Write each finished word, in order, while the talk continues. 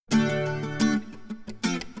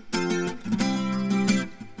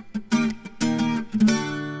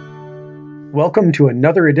Welcome to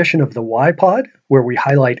another edition of the Y Pod, where we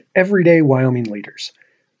highlight everyday Wyoming leaders.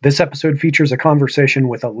 This episode features a conversation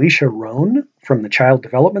with Alisha Rone from the Child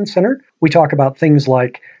Development Center. We talk about things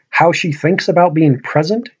like how she thinks about being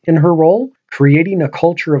present in her role, creating a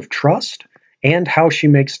culture of trust, and how she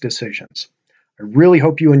makes decisions. I really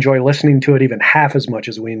hope you enjoy listening to it even half as much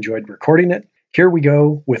as we enjoyed recording it. Here we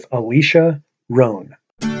go with Alisha Rone.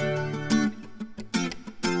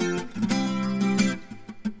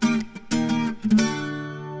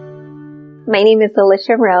 My name is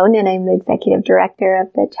Alisha Rone, and I'm the Executive Director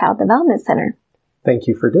of the Child Development Center. Thank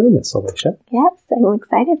you for doing this, Alisha. Yes, I'm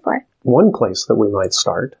excited for it. One place that we might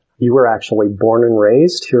start, you were actually born and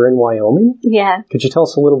raised here in Wyoming? Yeah. Could you tell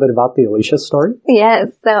us a little bit about the Alisha story? Yes,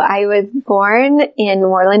 so I was born in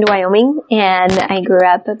Moreland, Wyoming, and I grew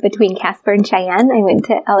up between Casper and Cheyenne. I went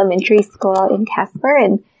to elementary school in Casper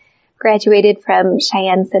and graduated from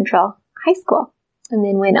Cheyenne Central High School, and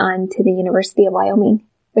then went on to the University of Wyoming,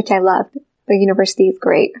 which I loved. The university is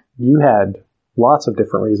great. You had lots of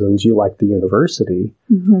different reasons you liked the university.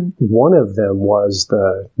 Mm-hmm. One of them was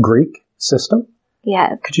the Greek system.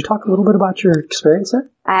 Yes. Could you talk a little bit about your experience there?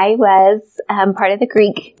 I was part of the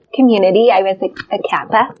Greek community. I was a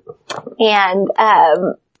Kappa, and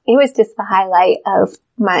it was just the highlight of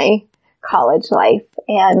my college life,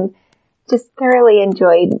 and just thoroughly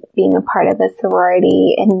enjoyed being a part of the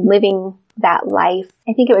sorority and living that life.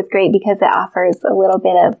 I think it was great because it offers a little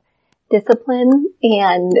bit of discipline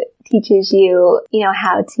and teaches you,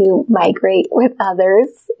 how to migrate with others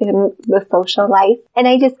in the social life. And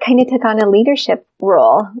I just kind of took on a leadership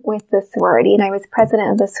role with the sorority, and I was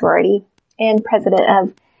president of the sorority and president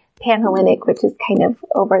of Panhellenic, which is kind of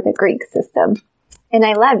over the Greek system. And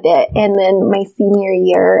I loved it. And then my senior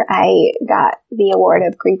year, I got the award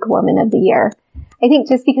of Greek Woman of the Year. I think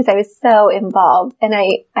just because I was so involved, and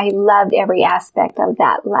I loved every aspect of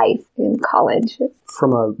that life in college.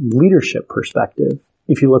 From a leadership perspective,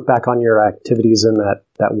 if you look back on your activities in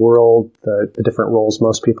that world, the different roles,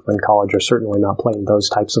 most people in college are certainly not playing those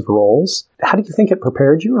types of roles. How do you think it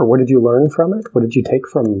prepared you, or what did you learn from it? What did you take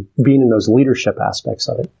from being in those leadership aspects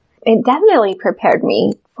of it? It definitely prepared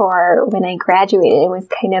me for when I graduated and was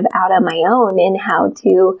kind of out on my own in how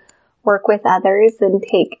to work with others and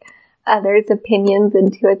take others' opinions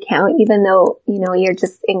into account, even though, you're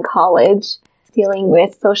just in college dealing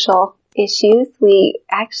with social issues. We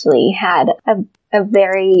actually had a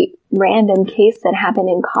very random case that happened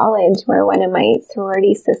in college where one of my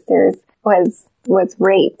sorority sisters was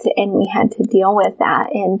raped, and we had to deal with that,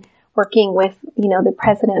 and working with, the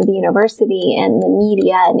president of the university and the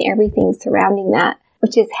media and everything surrounding that,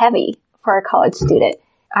 which is heavy for a college student.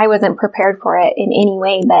 I wasn't prepared for it in any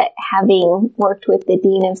way, but having worked with the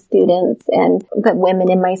dean of students and the women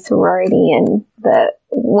in my sorority and the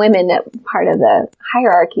women part of the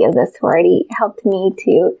hierarchy of the sorority helped me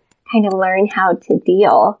to kind of learn how to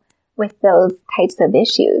deal with those types of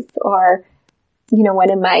issues. Or,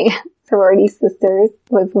 one of my sorority sisters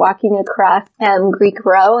was walking across Greek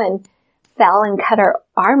Row and fell and cut her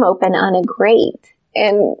arm open on a grate.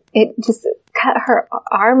 And it just cut her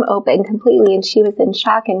arm open completely, and she was in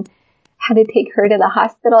shock and had to take her to the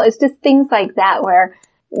hospital. It's just things like that where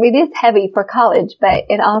it is heavy for college, but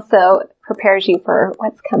it also prepares you for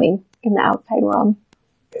what's coming in the outside world.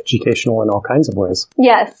 Educational in all kinds of ways.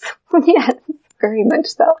 Yes, yes, very much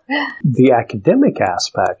so. The academic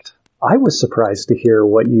aspect, I was surprised to hear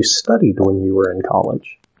what you studied when you were in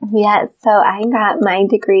college. Yes, so I got my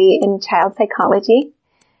degree in child psychology.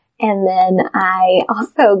 And then I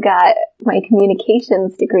also got my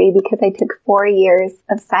communications degree because I took 4 years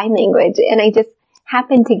of sign language. And I just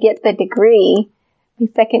happened to get the degree, my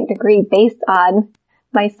second degree, based on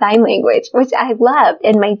my sign language, which I loved.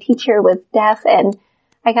 And my teacher was deaf, and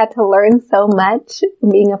I got to learn so much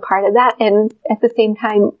being a part of that. And at the same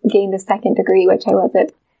time, gained a second degree, which I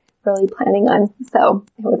wasn't really planning on. So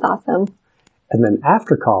it was awesome. And then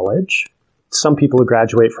after college, some people who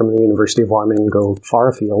graduate from the University of Wyoming go far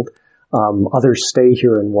afield. Others stay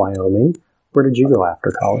here in Wyoming. Where did you go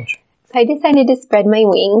after college? So I decided to spread my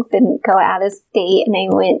wings and go out of state, and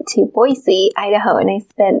I went to Boise, Idaho, and I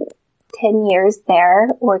spent 10 years there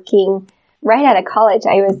working right out of college.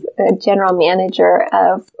 I was a general manager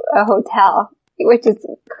of a hotel, which is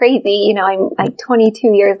crazy. I'm like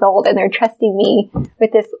 22 years old, and they're trusting me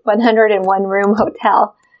with this 101 room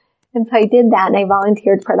hotel. And so I did that, and I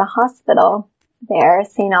volunteered for the hospital there,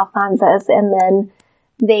 St. Alphonsus, and then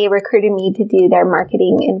they recruited me to do their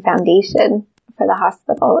marketing and foundation for the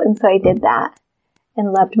hospital. And so I did that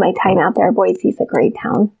and loved my time out there. Boise's a great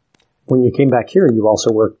town. When you came back here, you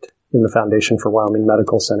also worked in the Foundation for Wyoming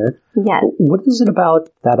Medical Center. Yes. What is it about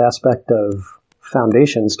that aspect of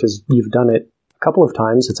foundations, because you've done it a couple of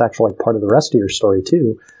times. It's actually part of the rest of your story,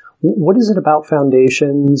 too. What is it about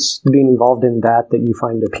foundations, being involved in that you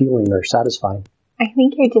find appealing or satisfying? I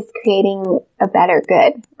think you're just creating a better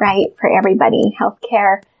good, right, for everybody.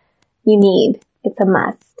 Healthcare, you need. It's a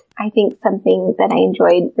must. I think something that I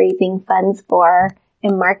enjoyed raising funds for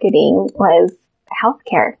in marketing was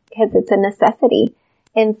healthcare, because it's a necessity.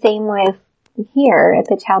 And same with here at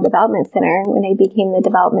the Child Development Center, when I became the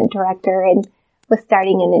development director and was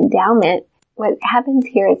starting an endowment, what happens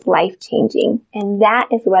here is life-changing. And that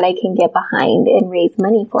is what I can get behind and raise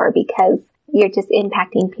money for, because you're just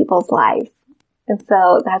impacting people's lives. And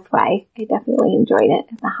so that's why I definitely enjoyed it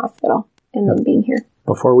at the hospital and then being here.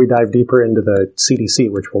 Before we dive deeper into the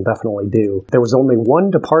CDC, which we'll definitely do, there was only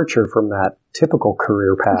one departure from that typical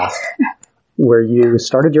career path where you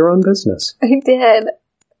started your own business. I did.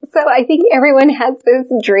 So I think everyone has this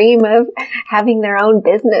dream of having their own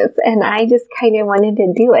business, and I just kind of wanted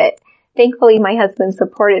to do it. Thankfully, my husband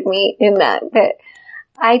supported me in that, but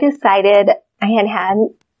I decided I had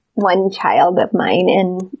one child of mine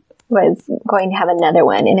and was going to have another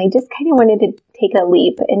one, and I just kind of wanted to take a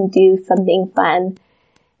leap and do something fun.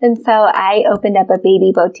 And so I opened up a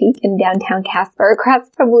baby boutique in downtown Casper across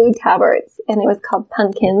from Lou Talbert's, and it was called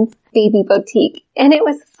Pumpkin's Baby Boutique. And it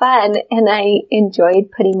was fun, and I enjoyed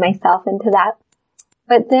putting myself into that.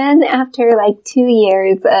 But then after like 2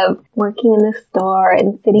 years of working in the store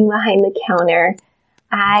and sitting behind the counter,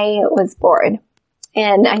 I was bored.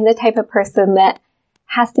 And I'm the type of person that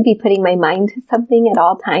has to be putting my mind to something at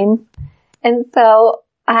all times. And so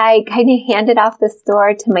I kind of handed off the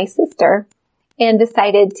store to my sister and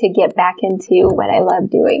decided to get back into what I love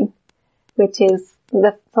doing, which is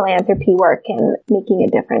the philanthropy work and making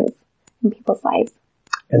a difference in people's lives.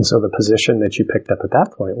 And so the position that you picked up at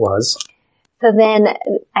that point was? So then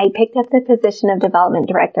I picked up the position of development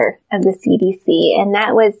director of the CDC, and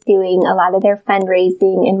that was doing a lot of their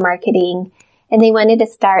fundraising and marketing. And they wanted to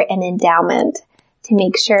start an endowment to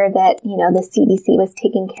make sure that, you know, the CDC was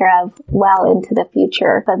taken care of well into the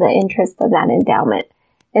future for the interest of that endowment.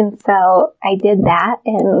 And so I did that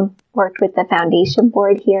and worked with the foundation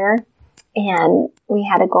board here. And we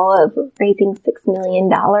had a goal of raising $6 million,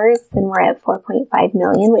 and we're at $4.5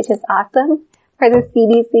 million, which is awesome for the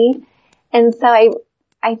CDC. And so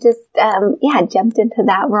I just, jumped into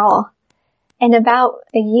that role. And about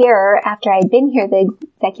a year after I'd been here, the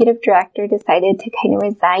executive director decided to kind of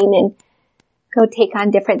resign and go take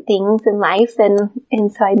on different things in life.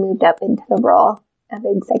 And so I moved up into the role of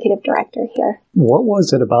executive director here. What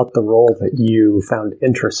was it about the role that you found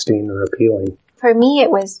interesting or appealing? For me, it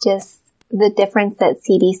was just the difference that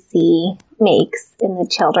CDC makes in the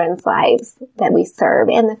children's lives that we serve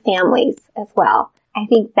and the families as well. I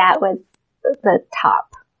think that was the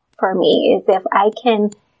top for me, is if I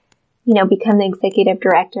can, you know, become the executive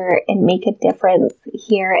director and make a difference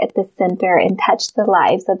here at the center and touch the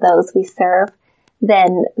lives of those we serve,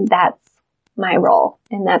 then that's my role.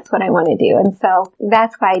 And that's what I want to do. And so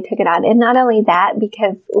that's why I took it on. And not only that,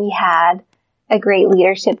 because we had a great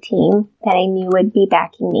leadership team that I knew would be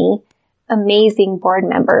backing me, amazing board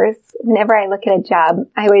members. Whenever I look at a job,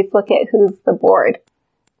 I always look at who's the board,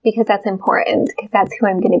 because that's important, because that's who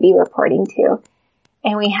I'm going to be reporting to.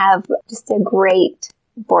 And we have just a great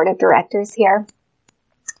board of directors here.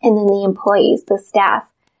 And then the employees, the staff.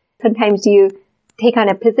 Sometimes you take on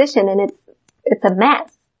a position and it's a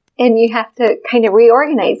mess and you have to kind of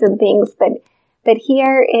reorganize some things. But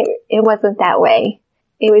here it wasn't that way.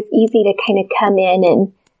 It was easy to kind of come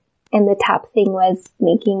in and the top thing was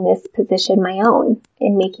making this position my own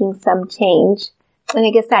and making some change. And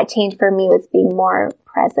I guess that change for me was being more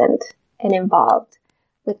present and involved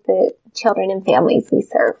with the children and families we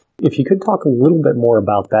serve. If you could talk a little bit more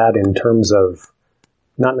about that in terms of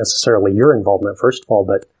not necessarily your involvement, first of all,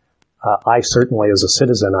 but I certainly, as a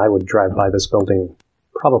citizen, I would drive by this building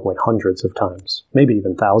probably hundreds of times, maybe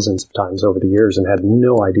even thousands of times over the years, and had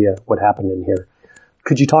no idea what happened in here.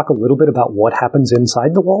 Could you talk a little bit about what happens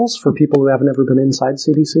inside the walls for people who haven't ever been inside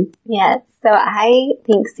CDC? Yes. So I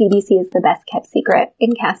think CDC is the best kept secret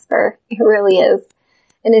in Casper. It really is.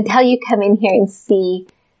 And until you come in here and see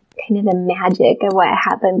kind of the magic of what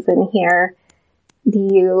happens in here, do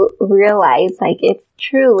you realize like it's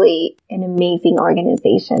truly an amazing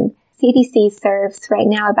organization. CDC serves right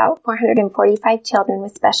now about 445 children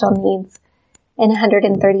with special needs and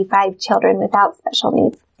 135 children without special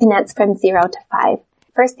needs. And that's from 0 to 5.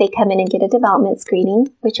 First, they come in and get a development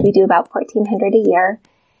screening, which we do about 1,400 a year.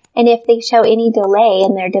 And if they show any delay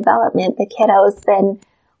in their development, the kiddos, then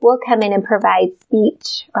we'll come in and provide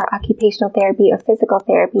speech or occupational therapy or physical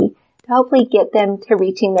therapy to hopefully get them to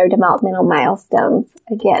reaching their developmental milestones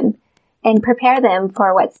again. and prepare them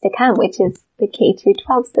for what's to come, which is the K through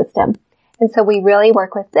 12 system. And so we really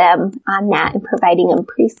work with them on that and providing them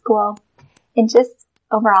preschool and just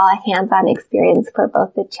overall a hands-on experience for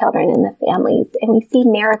both the children and the families. And we see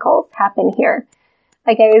miracles happen here.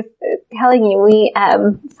 Like I was telling you, we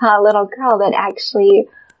saw a little girl that actually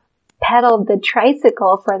pedaled the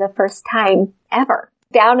tricycle for the first time ever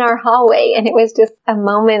down our hallway. And it was just a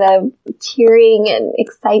moment of cheering and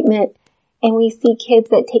excitement. And we see kids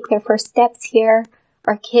that take their first steps here,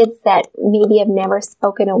 or kids that maybe have never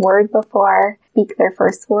spoken a word before speak their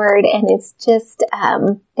first word. And it's just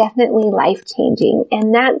definitely life-changing.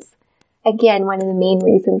 And that's, again, one of the main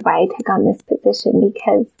reasons why I took on this position,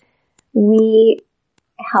 because we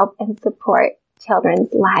help and support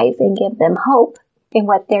children's lives and give them hope in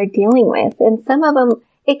what they're dealing with. And some of them,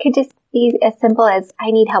 it could just be as simple as,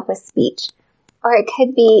 I need help with speech. Or it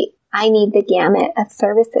could be, I need the gamut of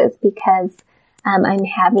services because I'm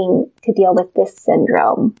having to deal with this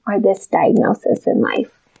syndrome or this diagnosis in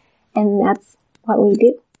life. And that's what we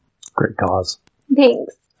do. Great cause.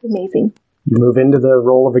 Thanks. Amazing. You move into the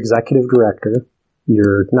role of executive director.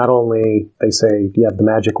 You're not only, they say, you have the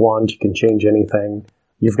magic wand, you can change anything.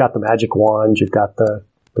 You've got the magic wand, you've got the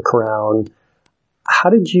crown. How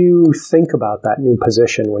did you think about that new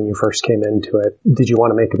position when you first came into it? Did you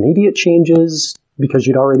want to make immediate changes because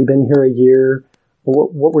you'd already been here a year?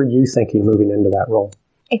 What were you thinking moving into that role?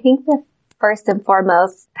 I think the first and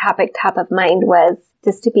foremost topic top of mind was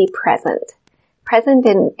just to be present. Present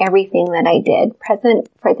in everything that I did. Present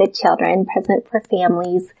for the children, present for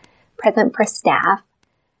families, present for staff.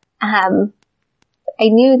 I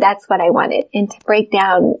knew that's what I wanted, and to break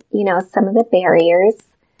down, some of the barriers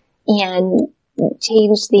and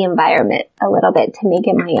change the environment a little bit to make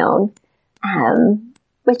it my own,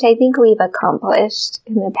 which I think we've accomplished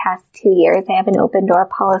in the past 2 years. I have an open door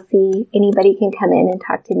policy. Anybody can come in and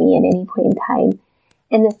talk to me at any point in time.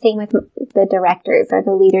 And the same with the directors or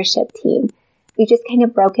the leadership team. We've just kind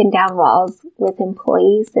of broken down walls with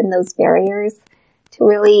employees and those barriers to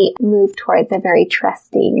really move towards a very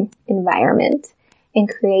trusting environment and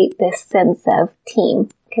create this sense of team.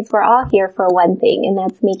 Because we're all here for one thing, and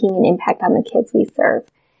that's making an impact on the kids we serve.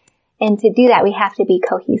 And to do that, we have to be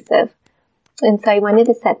cohesive. And so I wanted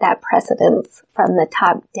to set that precedence from the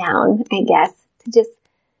top down, I guess, to just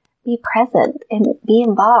be present and be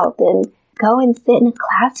involved and go and sit in a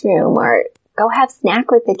classroom or go have snack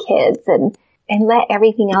with the kids and let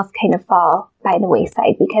everything else kind of fall by the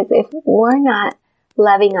wayside. Because if we're not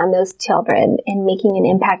loving on those children and making an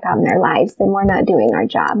impact on their lives, then we're not doing our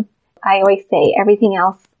job. I always say everything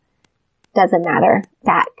else doesn't matter.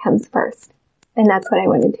 That comes first. And that's what I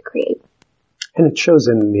wanted to create. And it shows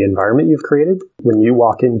in the environment you've created. When you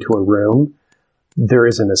walk into a room, there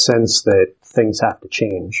isn't a sense that things have to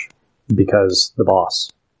change because the boss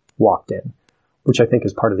walked in, which I think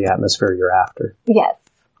is part of the atmosphere you're after. Yes,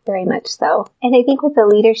 very much so. And I think with the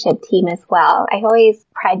leadership team as well, I always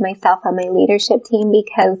pride myself on my leadership team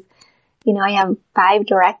because, I have 5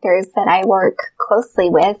 directors that I work closely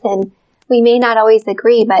with, and we may not always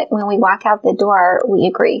agree, but when we walk out the door, we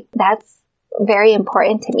agree. That's very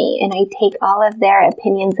important to me, and I take all of their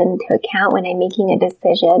opinions into account when I'm making a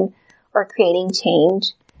decision or creating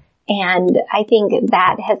change. And I think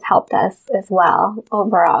that has helped us as well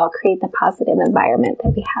overall create the positive environment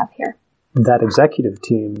that we have here. That executive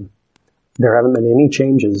team, there haven't been any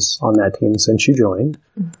changes on that team since you joined.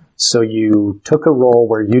 Mm-hmm. So you took a role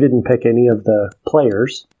where you didn't pick any of the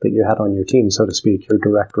players that you had on your team, so to speak, your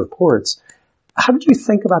direct reports. How did you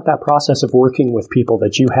think about that process of working with people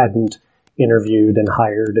that you hadn't interviewed and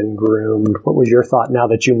hired and groomed? What was your thought now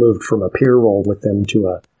that you moved from a peer role with them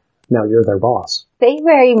to now you're their boss? They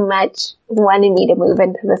very much wanted me to move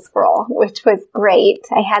into this role, which was great.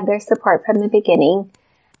 I had their support from the beginning.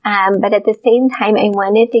 But at the same time, I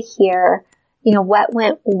wanted to hear, what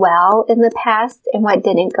went well in the past and what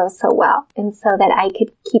didn't go so well. And so that I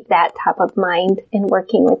could keep that top of mind in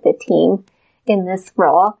working with the team in this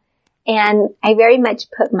role. And I very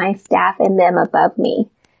much put my staff and them above me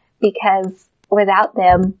because without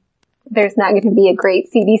them, there's not going to be a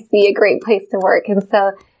great CDC, a great place to work. And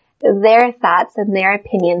so their thoughts and their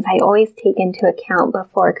opinions, I always take into account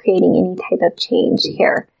before creating any type of change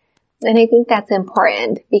here. And I think that's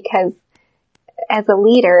important because as a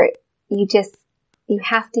leader, you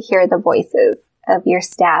have to hear the voices of your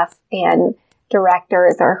staff and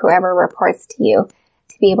directors or whoever reports to you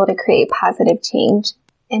to be able to create positive change.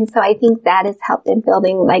 And so I think that has helped in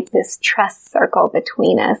building this trust circle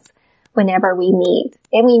between us whenever we meet.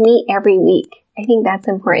 And we meet every week. I think that's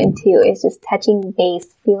important too, is just touching base,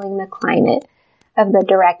 feeling the climate of the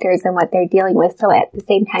directors and what they're dealing with. So at the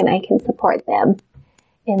same time, I can support them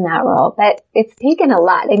in that role, but it's taken a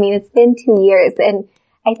lot. I mean, it's been 2 years, and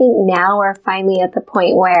I think now we're finally at the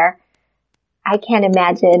point where I can't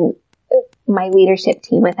imagine my leadership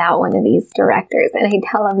team without one of these directors. And I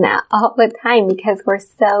tell them that all the time because we're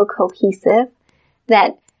so cohesive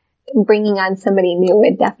that bringing on somebody new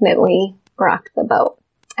would definitely rock the boat.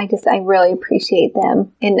 I really appreciate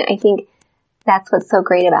them. And I think that's what's so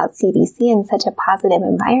great about CDC and such a positive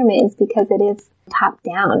environment is because it is top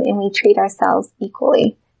down and we treat ourselves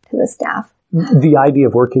equally to the staff. The idea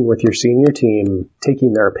of working with your senior team,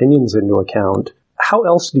 taking their opinions into account, how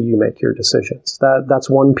else do you make your decisions? That's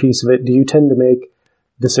one piece of it. Do you tend to make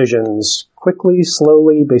decisions quickly,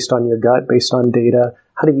 slowly, based on your gut, based on data?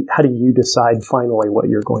 How do you decide finally what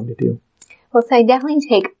you're going to do? Well, so I definitely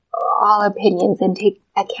take all opinions and take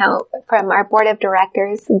account from our board of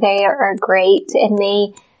directors. They are great and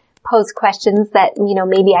they pose questions that,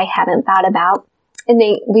 maybe I haven't thought about. And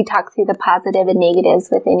we talk through the positive and negatives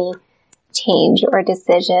with any change or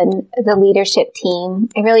decision. The leadership team,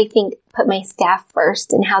 I really think put my staff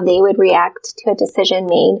first and how they would react to a decision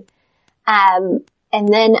made. And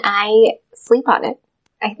then I sleep on it.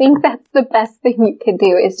 I think that's the best thing you could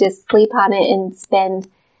do is just sleep on it and spend,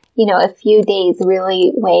 a few days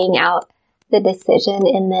really weighing out the decision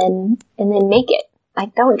and then make it.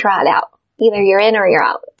 Like, don't draw it out. Either you're in or you're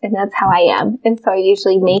out. And that's how I am. And so I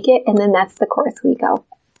usually make it and then that's the course we go.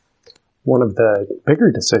 One of the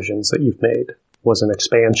bigger decisions that you've made was an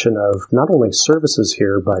expansion of not only services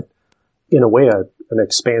here, but in a way, an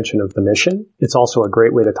expansion of the mission. It's also a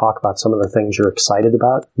great way to talk about some of the things you're excited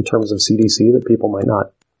about in terms of CDC that people might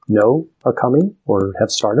not know are coming or have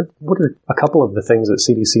started. What are a couple of the things at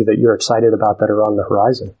CDC that you're excited about that are on the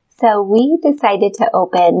horizon? So we decided to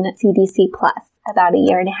open CDC Plus about 1.5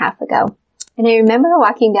 years ago. And I remember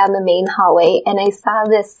walking down the main hallway and I saw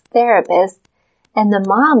this therapist and the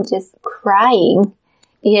mom just crying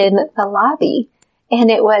in the lobby.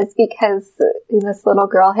 And it was because this little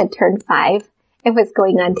girl had turned 5 and was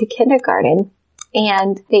going on to kindergarten.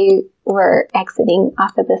 And they were exiting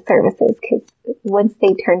off of the services because once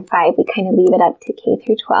they turn 5, we kind of leave it up to K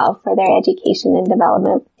through 12 for their education and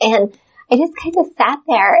development. And I just kind of sat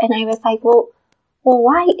there and I was like, well,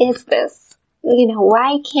 why is this?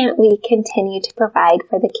 Why can't we continue to provide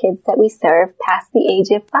for the kids that we serve past the age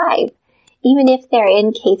of 5? Even if they're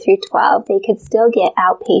in K through 12, they could still get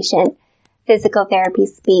outpatient physical therapy,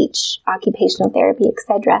 speech, occupational therapy,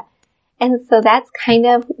 etc. And so that's kind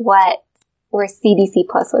of where CDC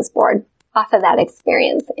Plus was born, off of that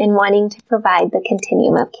experience and wanting to provide the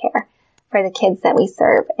continuum of care for the kids that we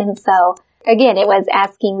serve. And so, again, it was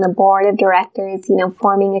asking the board of directors,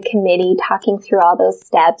 forming a committee, talking through all those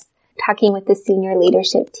steps, talking with the senior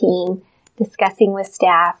leadership team, discussing with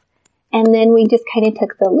staff. And then we just kind of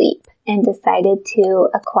took the leap and decided to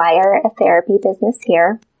acquire a therapy business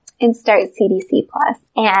here and start CDC Plus.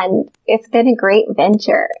 And it's been a great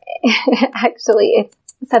venture. Actually, it's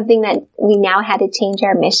something that we now had to change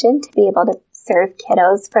our mission to be able to serve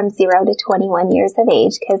kiddos from 0 to 21 years of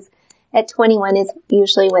age, because at 21 is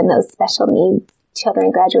usually when those special needs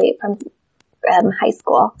children graduate from high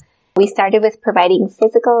school. We started with providing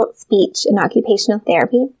physical, speech, and occupational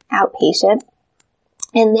therapy, outpatient.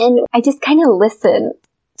 And then I just kind of listened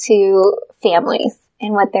to families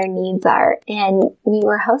and what their needs are. And we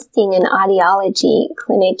were hosting an audiology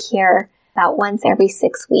clinic here about once every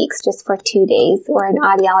 6 weeks, just for 2 days, where an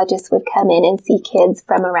audiologist would come in and see kids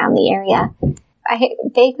from around the area. I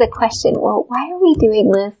begged the question, well, why are we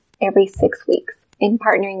doing this every 6 weeks in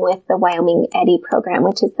partnering with the Wyoming EDDI program,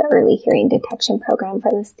 which is the early hearing detection program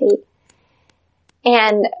for the state?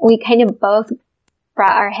 And we kind of both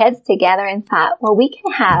brought our heads together and thought, well, we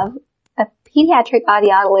can have a pediatric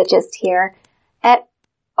audiologist here at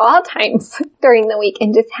all times during the week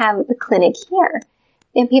and just have the clinic here.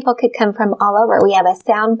 And people could come from all over. We have a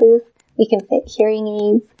sound booth. We can fit hearing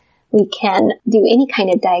aids. We can do any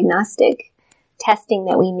kind of diagnostic testing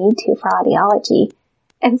that we need to for audiology.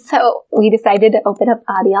 And so we decided to open up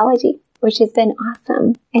audiology, which has been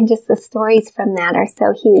awesome. And just the stories from that are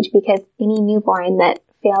so huge because any newborn that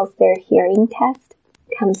fails their hearing test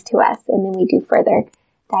comes to us, and then we do further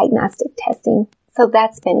diagnostic testing. So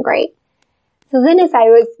that's been great. So then as I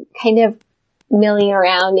was kind of milling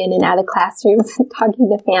around in and out of classrooms and talking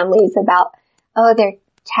to families about, oh, their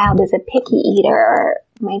child is a picky eater, or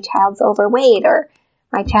my child's overweight, or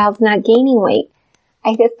my child's not gaining weight,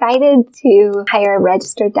 I decided to hire a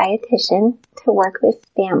registered dietitian to work with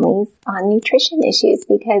families on nutrition issues,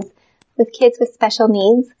 because with kids with special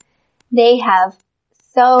needs, they have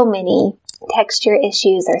so many texture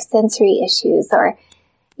issues or sensory issues, or,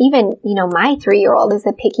 even, my 3-year-old is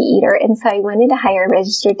a picky eater. And so I wanted to hire a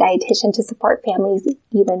registered dietitian to support families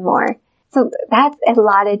even more. So that's a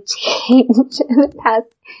lot of change in the past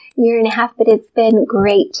year and a half, but it's been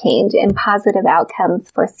great change and positive outcomes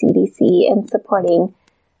for CDC in supporting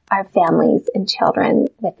our families and children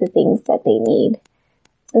with the things that they need.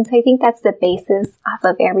 And so I think that's the basis off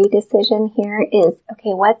of every decision here is,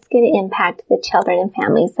 okay, what's going to impact the children and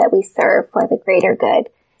families that we serve for the greater good?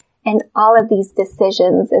 And all of these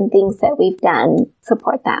decisions and things that we've done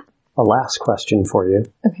support that. A last question for you.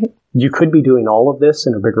 Okay. You could be doing all of this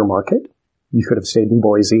in a bigger market. You could have stayed in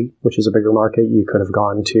Boise, which is a bigger market. You could have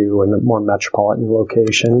gone to a more metropolitan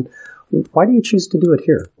location. Why do you choose to do it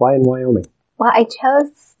here? Why in Wyoming? Well, I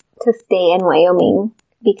chose to stay in Wyoming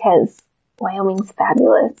because Wyoming's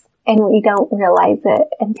fabulous, and we don't realize it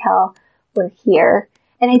until we're here.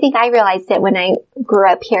 And I think I realized it when I grew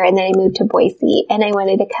up here and then I moved to Boise and I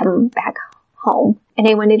wanted to come back home and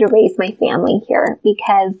I wanted to raise my family here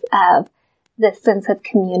because of the sense of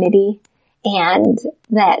community and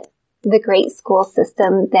that the great school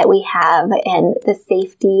system that we have and the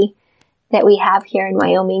safety that we have here in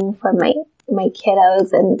Wyoming for my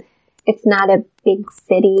kiddos. And it's not a big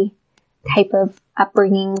city type of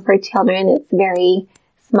upbringing for children. It's very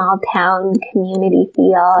small town community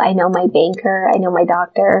feel. I know my banker, I know my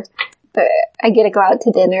doctor, but I get to go out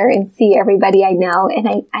to dinner and see everybody I know. And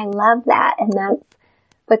I love that. And that's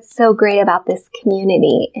what's so great about this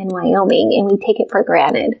community in Wyoming. And we take it for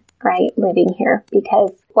granted, right? Living here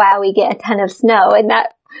because while we get a ton of snow and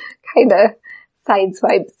that kind of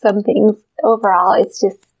sideswipes some things, overall, it's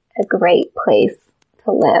just a great place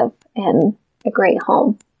to live and a great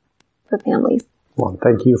home for families. Well,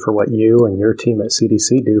 thank you for what you and your team at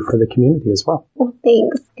CDC do for the community as well. Well,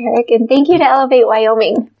 thanks, Eric. And thank you to Elevate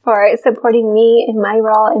Wyoming for supporting me in my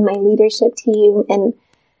role and my leadership team. And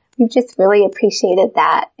we've just really appreciated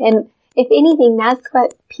that. And if anything, that's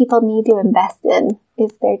what people need to invest in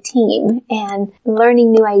is their team and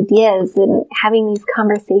learning new ideas and having these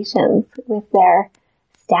conversations with their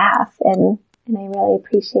staff. And I really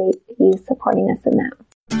appreciate you supporting us in that.